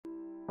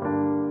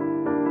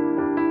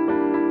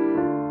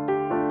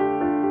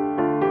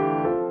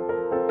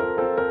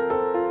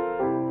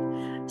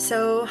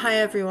Hi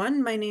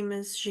everyone, my name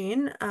is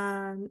Zheen.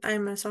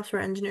 I'm a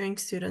software engineering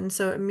student,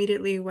 so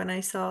immediately when I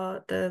saw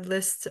the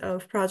list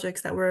of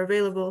projects that were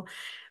available,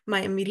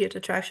 my immediate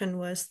attraction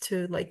was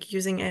to like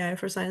using AI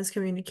for science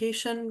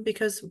communication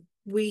because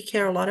we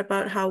care a lot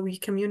about how we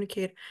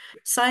communicate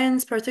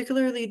science,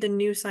 particularly the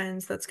new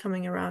science that's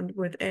coming around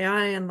with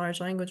AI and large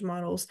language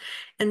models,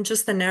 and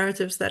just the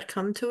narratives that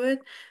come to it.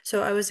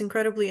 So I was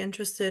incredibly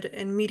interested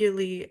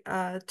immediately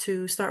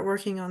to start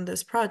working on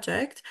this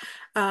project.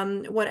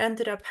 What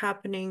ended up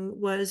happening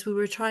was we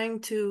were trying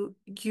to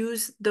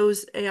use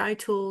those AI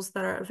tools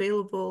that are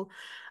available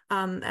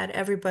at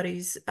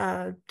everybody's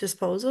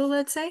disposal,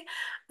 let's say.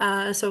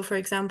 So, for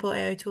example,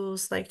 AI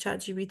tools like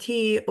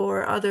ChatGPT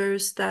or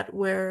others that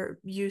were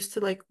used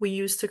to, like, we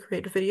used to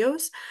create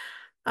videos.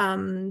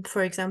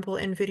 For example,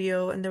 in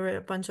video, and there were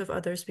a bunch of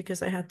others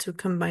because I had to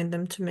combine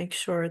them to make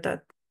sure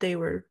that they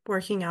were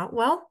working out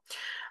well.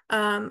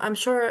 I'm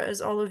sure,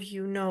 as all of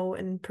you know,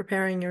 in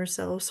preparing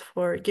yourselves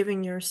for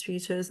giving your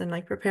speeches and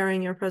like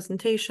preparing your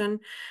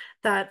presentation,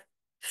 that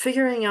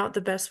figuring out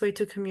the best way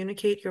to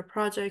communicate your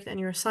project and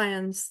your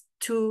science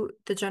to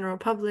the general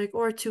public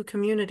or to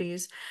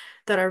communities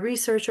that are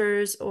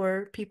researchers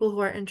or people who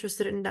are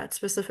interested in that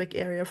specific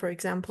area, for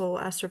example,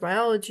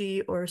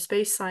 astrobiology or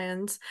space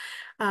science,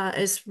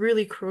 is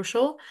really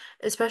crucial,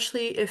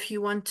 especially if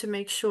you want to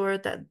make sure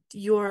that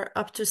you're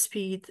up to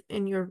speed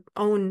in your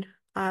own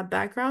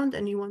background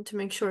and you want to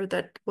make sure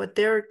that what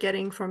they're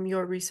getting from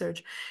your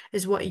research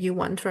is what you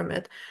want from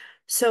it.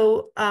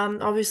 So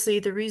obviously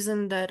the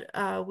reason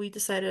that we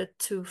decided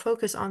to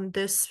focus on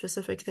this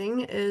specific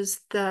thing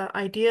is the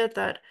idea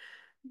that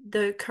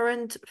the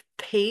current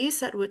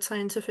pace at which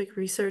scientific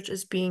research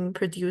is being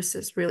produced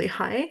is really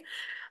high.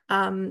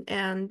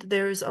 And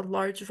there's a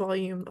large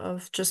volume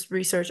of just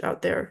research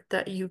out there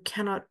that you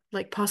cannot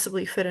like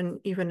possibly fit in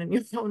even in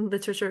your own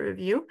literature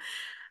review.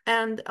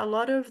 And a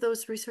lot of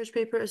those research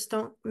papers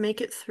don't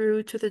make it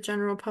through to the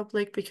general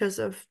public because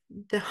of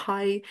the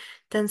high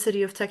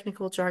density of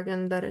technical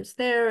jargon that is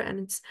there,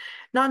 and it's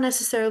not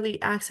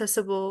necessarily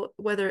accessible,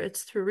 whether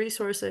it's through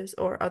resources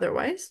or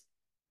otherwise.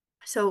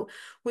 So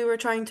we were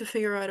trying to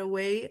figure out a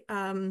way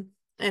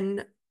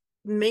and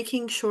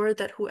making sure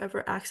that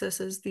whoever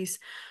accesses this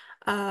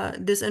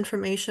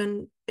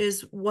information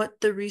is what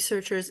the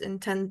researchers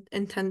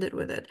intended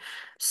with it.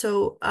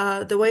 So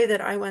the way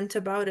that I went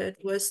about it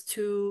was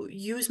to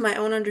use my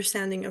own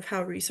understanding of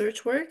how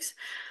research works.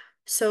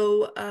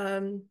 So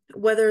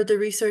whether the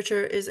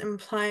researcher is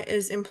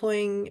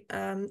employing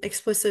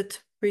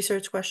explicit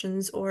research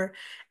questions or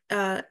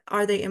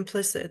are they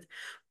implicit?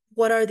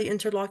 What are the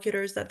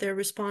interlocutors that they're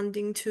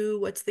responding to?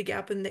 What's the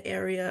gap in the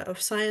area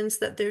of science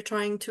that they're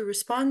trying to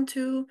respond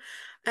to?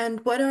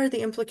 And what are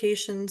the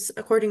implications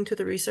according to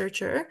the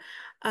researcher?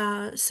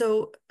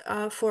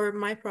 For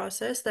my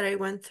process that I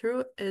went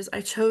through is I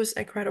chose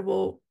a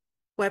credible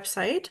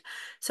website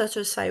such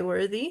as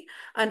SciWorthy.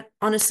 And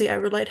honestly, I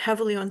relied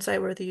heavily on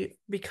SciWorthy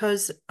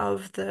because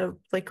of the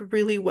like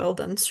really well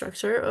done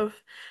structure of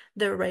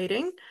their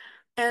writing.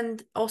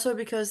 And also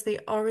because they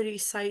already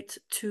cite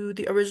to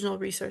the original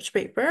research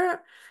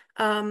paper.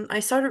 I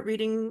started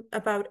reading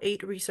about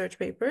 8 research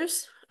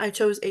papers. I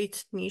chose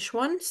 8 niche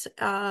ones,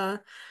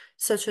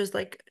 such as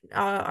like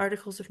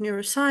articles of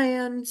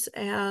neuroscience,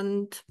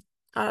 and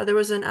there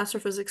was an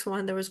astrophysics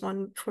one, there was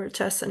one for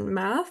chess and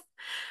math.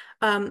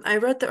 I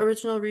read the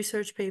original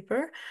research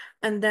paper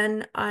and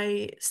then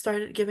I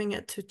started giving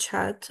it to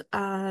chat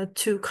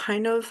to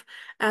kind of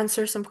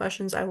answer some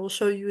questions. I will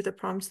show you the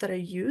prompts that I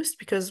used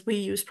because we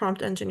use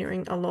prompt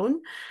engineering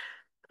alone.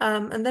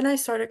 And then I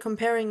started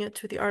comparing it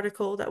to the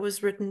article that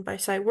was written by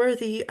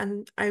SciWorthy,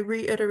 and I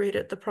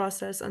reiterated the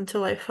process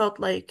until I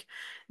felt like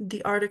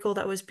the article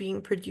that was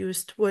being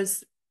produced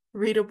was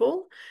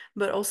readable,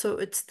 but also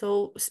it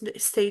still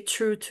stayed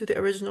true to the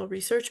original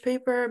research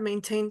paper,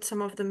 maintained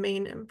some of the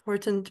main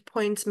important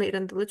points made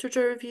in the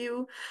literature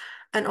review,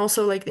 and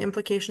also like the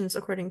implications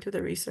according to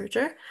the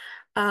researcher.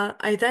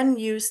 I then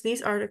used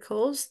these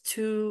articles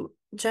to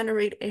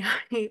generate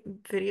AI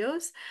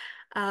videos.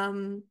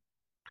 Um,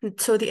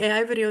 so the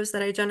AI videos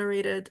that I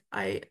generated,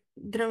 I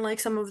didn't like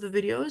some of the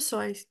videos, so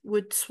I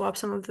would swap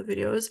some of the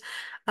videos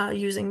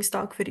using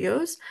stock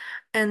videos.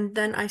 And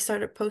then I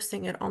started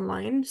posting it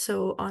online,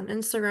 so on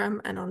Instagram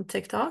and on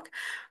TikTok.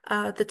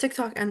 The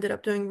TikTok ended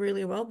up doing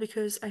really well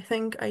because I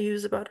think I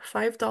use about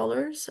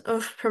 $5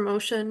 of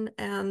promotion,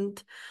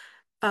 and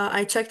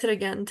I checked it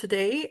again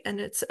today and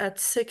it's at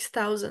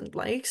 6,000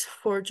 likes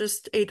for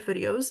just 8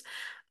 videos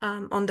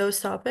on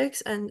those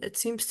topics. And it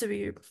seems to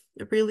be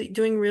really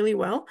doing really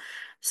well.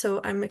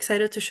 So I'm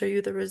excited to show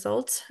you the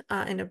results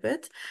in a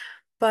bit.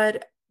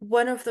 But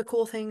one of the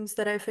cool things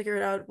that I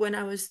figured out when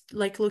I was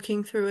like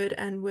looking through it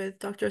and with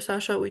Dr.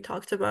 Sasha, we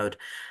talked about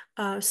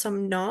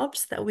some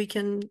knobs that we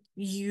can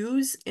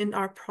use in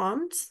our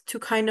prompts to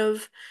kind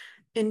of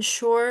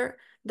ensure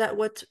that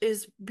what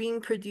is being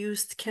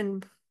produced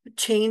can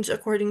change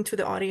according to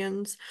the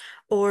audience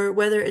or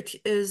whether it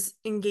is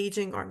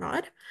engaging or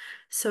not.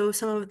 So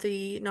some of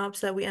the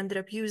knobs that we ended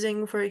up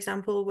using, for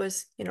example,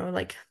 was,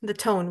 like the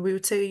tone. We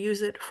would say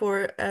use it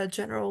for a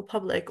general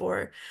public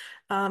or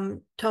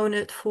tone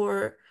it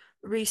for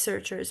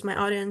researchers. My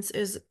audience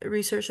is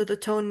research, so the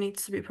tone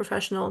needs to be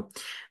professional.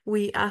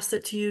 We asked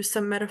it to use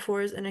some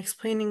metaphors and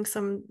explaining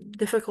some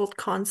difficult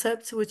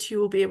concepts, which you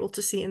will be able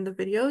to see in the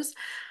videos.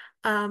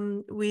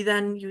 We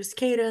then used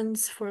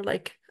cadence for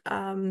like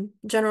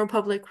general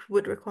public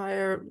would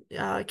require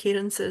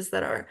cadences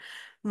that are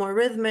more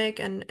rhythmic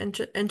and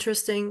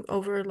interesting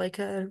over like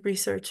a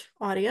research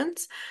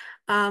audience.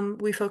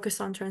 We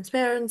focused on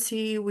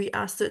transparency. We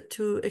asked it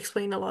to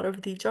explain a lot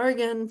of the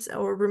jargons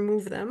or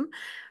remove them,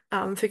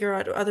 figure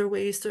out other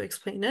ways to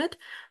explain it,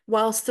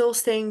 while still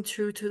staying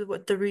true to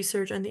what the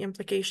research and the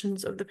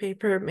implications of the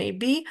paper may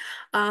be.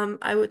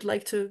 I would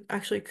like to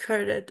actually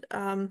credit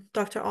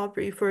Dr.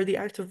 Aubrey for the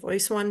active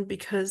voice one,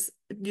 because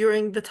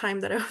during the time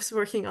that I was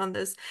working on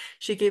this,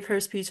 she gave her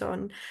speech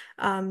on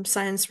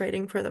science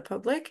writing for the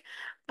public.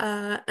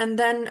 And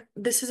then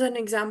this is an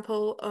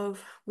example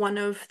of one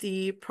of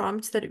the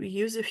prompts that we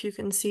use. If you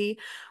can see,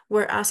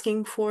 we're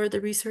asking for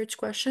the research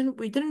question.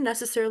 We didn't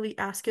necessarily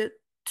ask it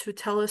to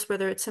tell us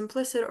whether it's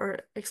implicit or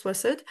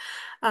explicit.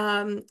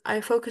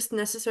 I focused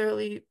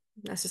I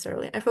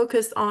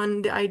focused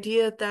on the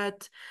idea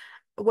that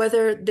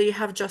whether they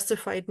have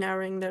justified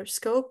narrowing their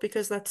scope,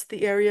 because that's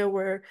the area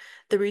where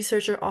the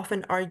researcher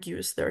often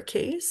argues their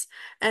case,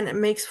 and it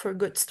makes for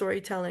good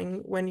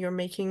storytelling when you're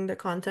making the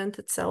content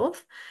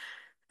itself.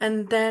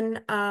 And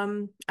then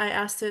I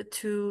asked it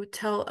to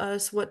tell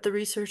us what the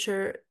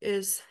researcher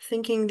is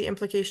thinking the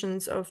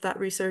implications of that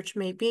research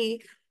may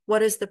be.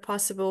 What is the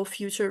possible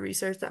future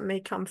research that may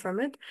come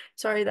from it?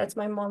 Sorry, that's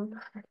my mom.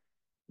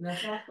 No.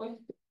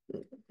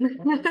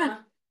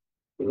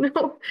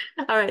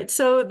 All right.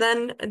 So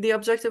then the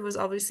objective was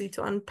obviously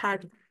to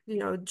unpack,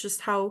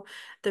 just how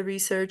the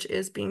research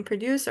is being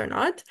produced or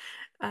not.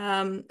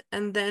 And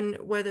then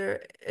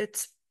whether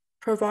it's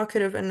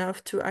provocative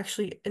enough to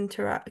actually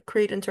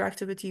create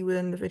interactivity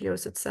within the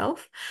videos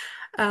itself.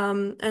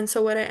 And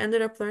so what I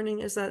ended up learning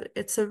is that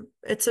it's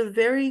a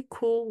very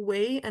cool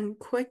way and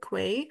quick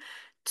way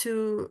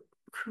to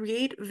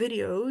create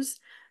videos,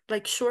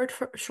 like short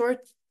form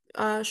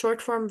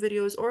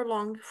videos or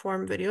long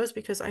form videos,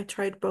 because I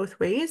tried both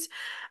ways.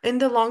 In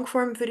the long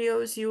form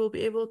videos, you will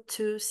be able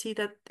to see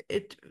that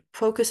it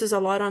focuses a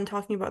lot on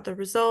talking about the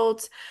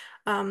results,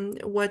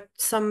 what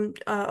some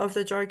of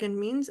the jargon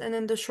means. And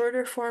in the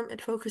shorter form,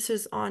 it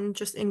focuses on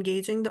just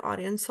engaging the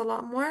audience a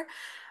lot more.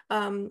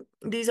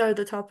 These are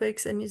the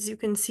topics, and as you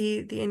can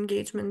see, the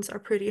engagements are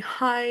pretty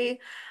high.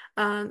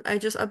 I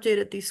just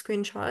updated these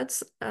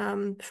screenshots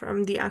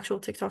from the actual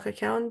TikTok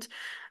account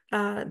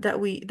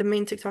the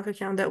main TikTok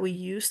account that we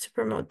use to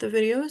promote the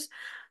videos.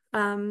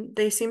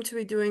 They seem to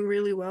be doing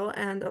really well,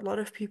 and a lot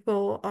of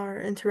people are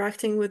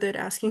interacting with it,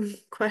 asking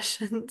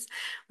questions,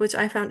 which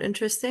I found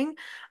interesting.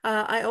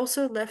 I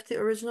also left the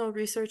original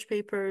research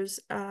papers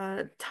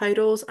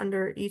titles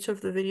under each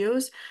of the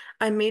videos.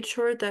 I made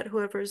sure that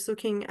whoever is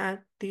looking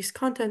at these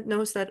content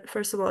knows that,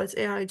 first of all, it's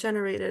AI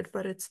generated,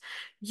 but it's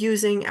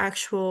using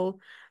actual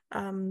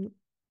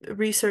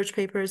research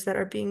papers that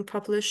are being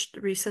published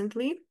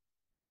recently.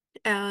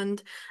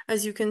 And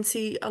as you can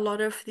see, a lot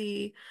of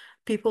the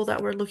people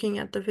that were looking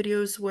at the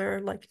videos were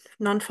like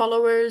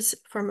non-followers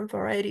from a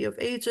variety of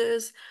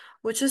ages,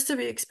 which is to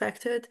be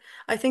expected.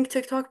 I think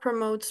TikTok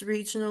promotes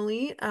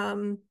regionally.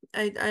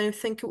 I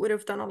think it would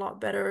have done a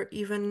lot better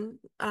even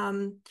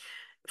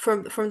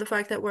from the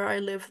fact that where I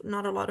live,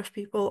 not a lot of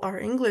people are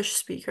English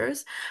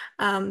speakers.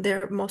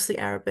 They're mostly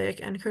Arabic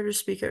and Kurdish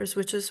speakers,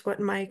 which is what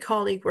my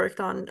colleague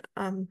worked on,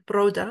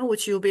 Broda,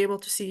 which you'll be able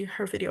to see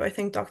her video. I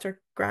think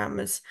Dr. Graham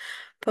is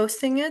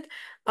posting it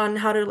on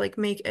how to like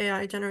make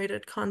AI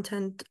generated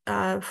content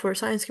for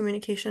science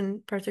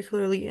communication,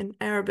 particularly in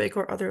Arabic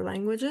or other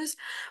languages.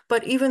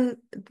 But even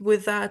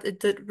with that, it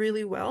did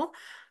really well.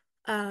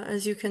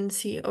 As you can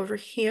see over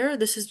here,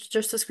 this is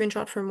just a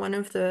screenshot from one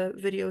of the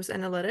video's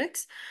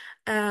analytics.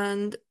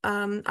 And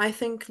I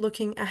think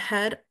looking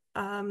ahead,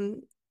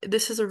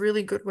 this is a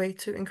really good way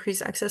to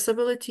increase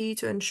accessibility,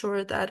 to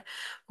ensure that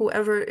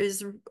whoever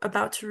is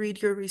about to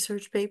read your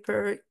research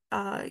paper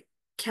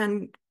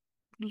can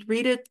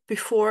read it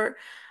before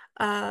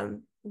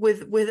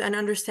with an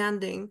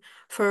understanding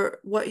for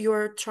what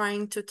you're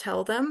trying to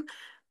tell them.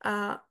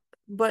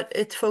 But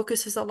it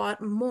focuses a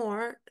lot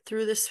more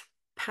through this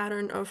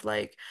pattern of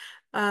like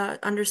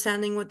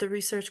understanding what the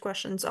research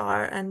questions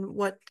are and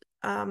what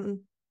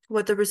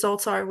the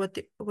results are, what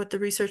the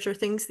researcher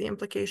thinks the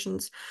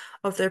implications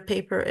of their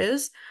paper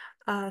is,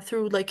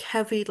 through like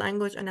heavy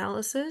language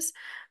analysis.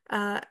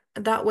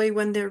 That way,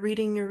 when they're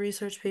reading your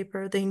research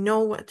paper, they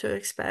know what to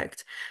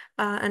expect.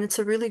 And it's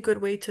a really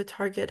good way to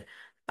target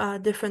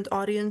different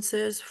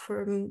audiences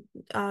from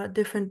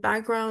different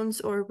backgrounds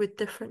or with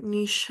different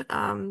niche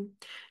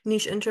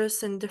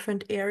interests in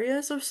different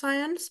areas of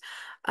science,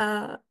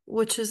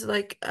 which is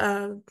like,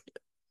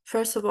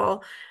 first of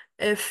all,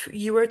 if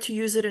you were to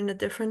use it in a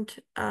different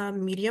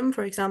medium,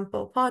 for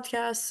example,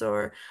 podcasts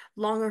or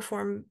longer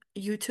form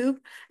YouTube,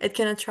 it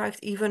can attract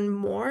even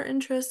more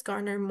interest,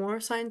 garner more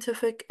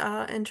scientific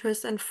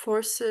interest, and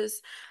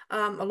forces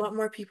a lot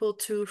more people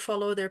to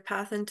follow their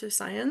path into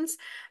science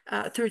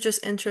through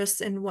just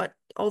interest in what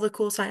all the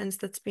cool science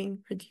that's being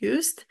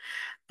produced.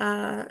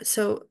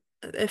 So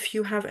if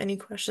you have any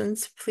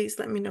questions, please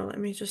let me know. Let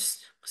me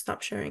just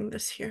stop sharing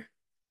this here.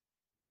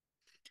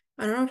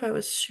 I don't know if I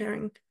was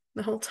sharing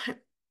the whole time.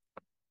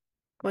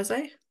 Was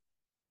I?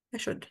 I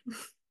should.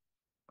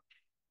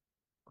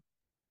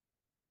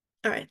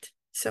 All right.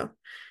 So,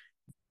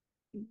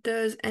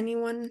 does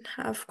anyone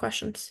have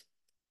questions?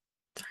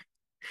 Sorry.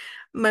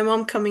 My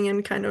mom coming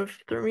in kind of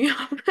threw me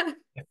off.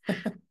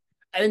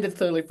 I think that's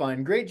totally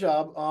fine. Great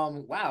job.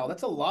 Wow,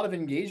 that's a lot of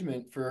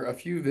engagement for a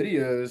few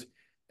videos.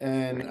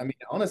 And I mean,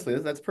 honestly,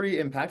 that's pretty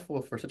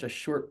impactful for such a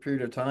short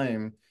period of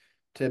time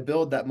to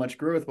build that much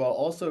growth while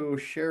also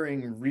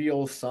sharing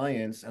real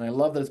science. And I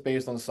love that it's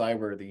based on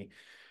Cyworthy.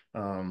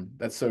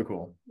 That's so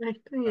cool. Right.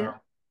 Uh, Yeah.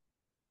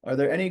 are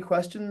there any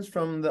questions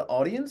from the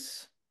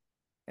audience?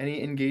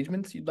 Any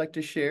engagements you'd like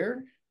to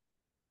share?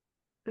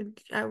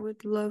 I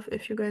would love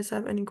if you guys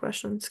have any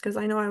questions because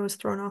I know I was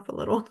thrown off a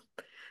little.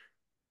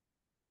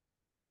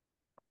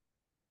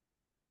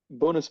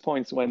 Bonus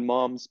points when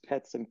moms,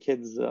 pets, and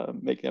kids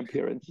make an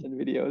appearance in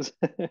videos.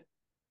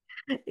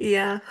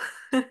 Yeah.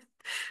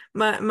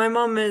 My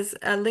mom is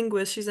a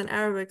linguist. She's an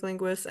Arabic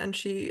linguist, and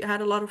she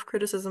had a lot of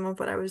criticism of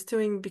what I was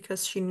doing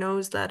because she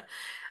knows that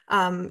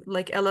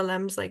like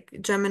LLMs like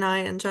Gemini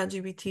and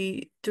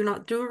ChatGPT do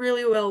not do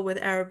really well with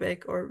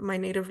Arabic or my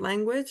native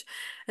language.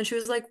 And she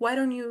was like, "Why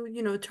don't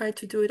you, try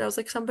to do it?" I was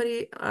like,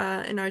 "Somebody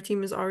in our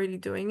team is already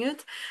doing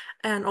it."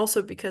 And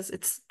also because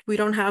we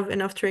don't have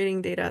enough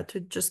training data to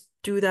just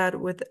do that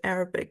with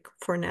Arabic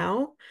for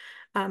now.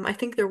 I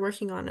think they're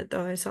working on it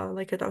though. I saw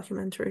like a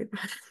documentary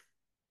about it.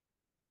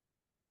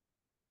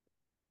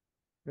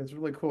 It's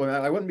really cool. And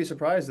I wouldn't be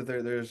surprised if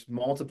there's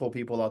multiple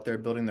people out there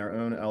building their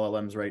own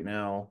LLMs right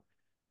now,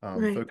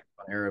 Right. focused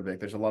on Arabic.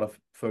 There's a lot of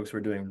folks who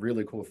are doing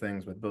really cool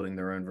things with building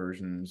their own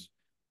versions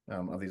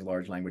of these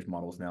large language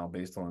models now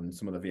based on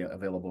some of the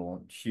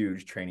available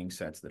huge training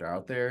sets that are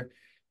out there.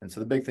 And so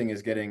the big thing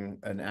is getting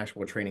an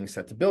actual training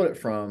set to build it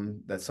from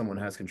that someone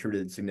has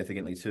contributed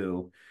significantly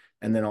to.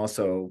 And then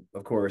also,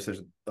 of course,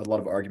 there's a lot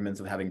of arguments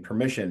of having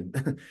permission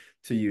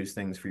to use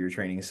things for your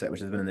training set, which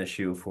has been an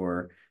issue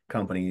for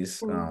companies.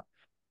 Mm.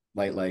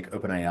 Like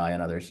OpenAI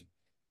and others.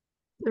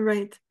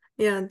 Right.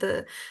 Yeah,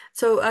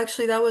 so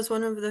actually that was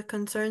one of the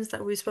concerns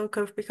that we spoke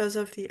of because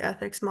of the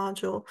ethics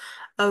module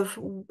of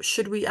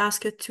should we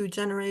ask it to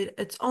generate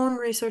its own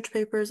research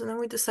papers, and then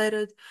we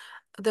decided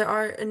there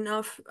are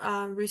enough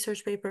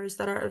research papers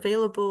that are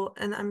available,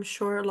 and I'm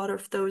sure a lot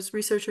of those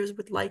researchers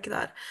would like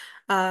that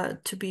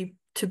to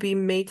be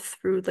made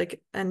through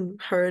like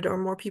and heard or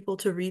more people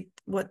to read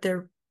what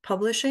they're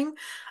publishing.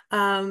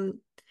 Um,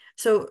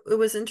 so it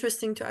was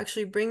interesting to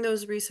actually bring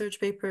those research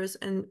papers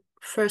and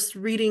first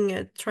reading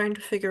it, trying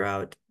to figure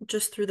out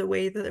just through the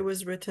way that it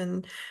was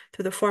written,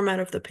 through the format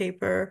of the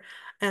paper,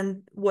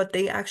 and what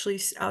they actually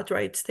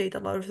outright state. A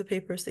lot of the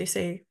papers they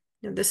say,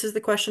 this is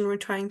the question we're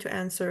trying to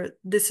answer.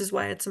 This is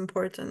why it's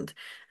important.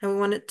 And we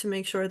wanted to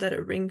make sure that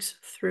it rings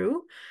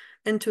through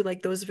into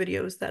like those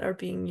videos that are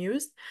being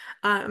used.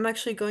 I'm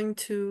actually going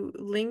to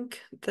link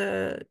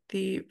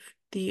the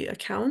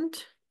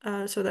account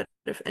so that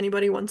if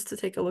anybody wants to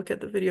take a look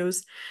at the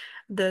videos,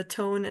 the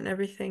tone and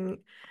everything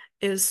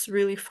is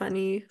really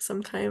funny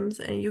sometimes,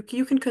 and you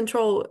can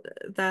control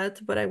that,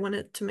 but I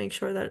wanted to make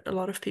sure that a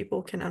lot of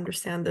people can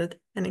understand it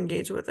and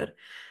engage with it.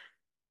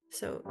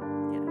 So,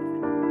 yeah.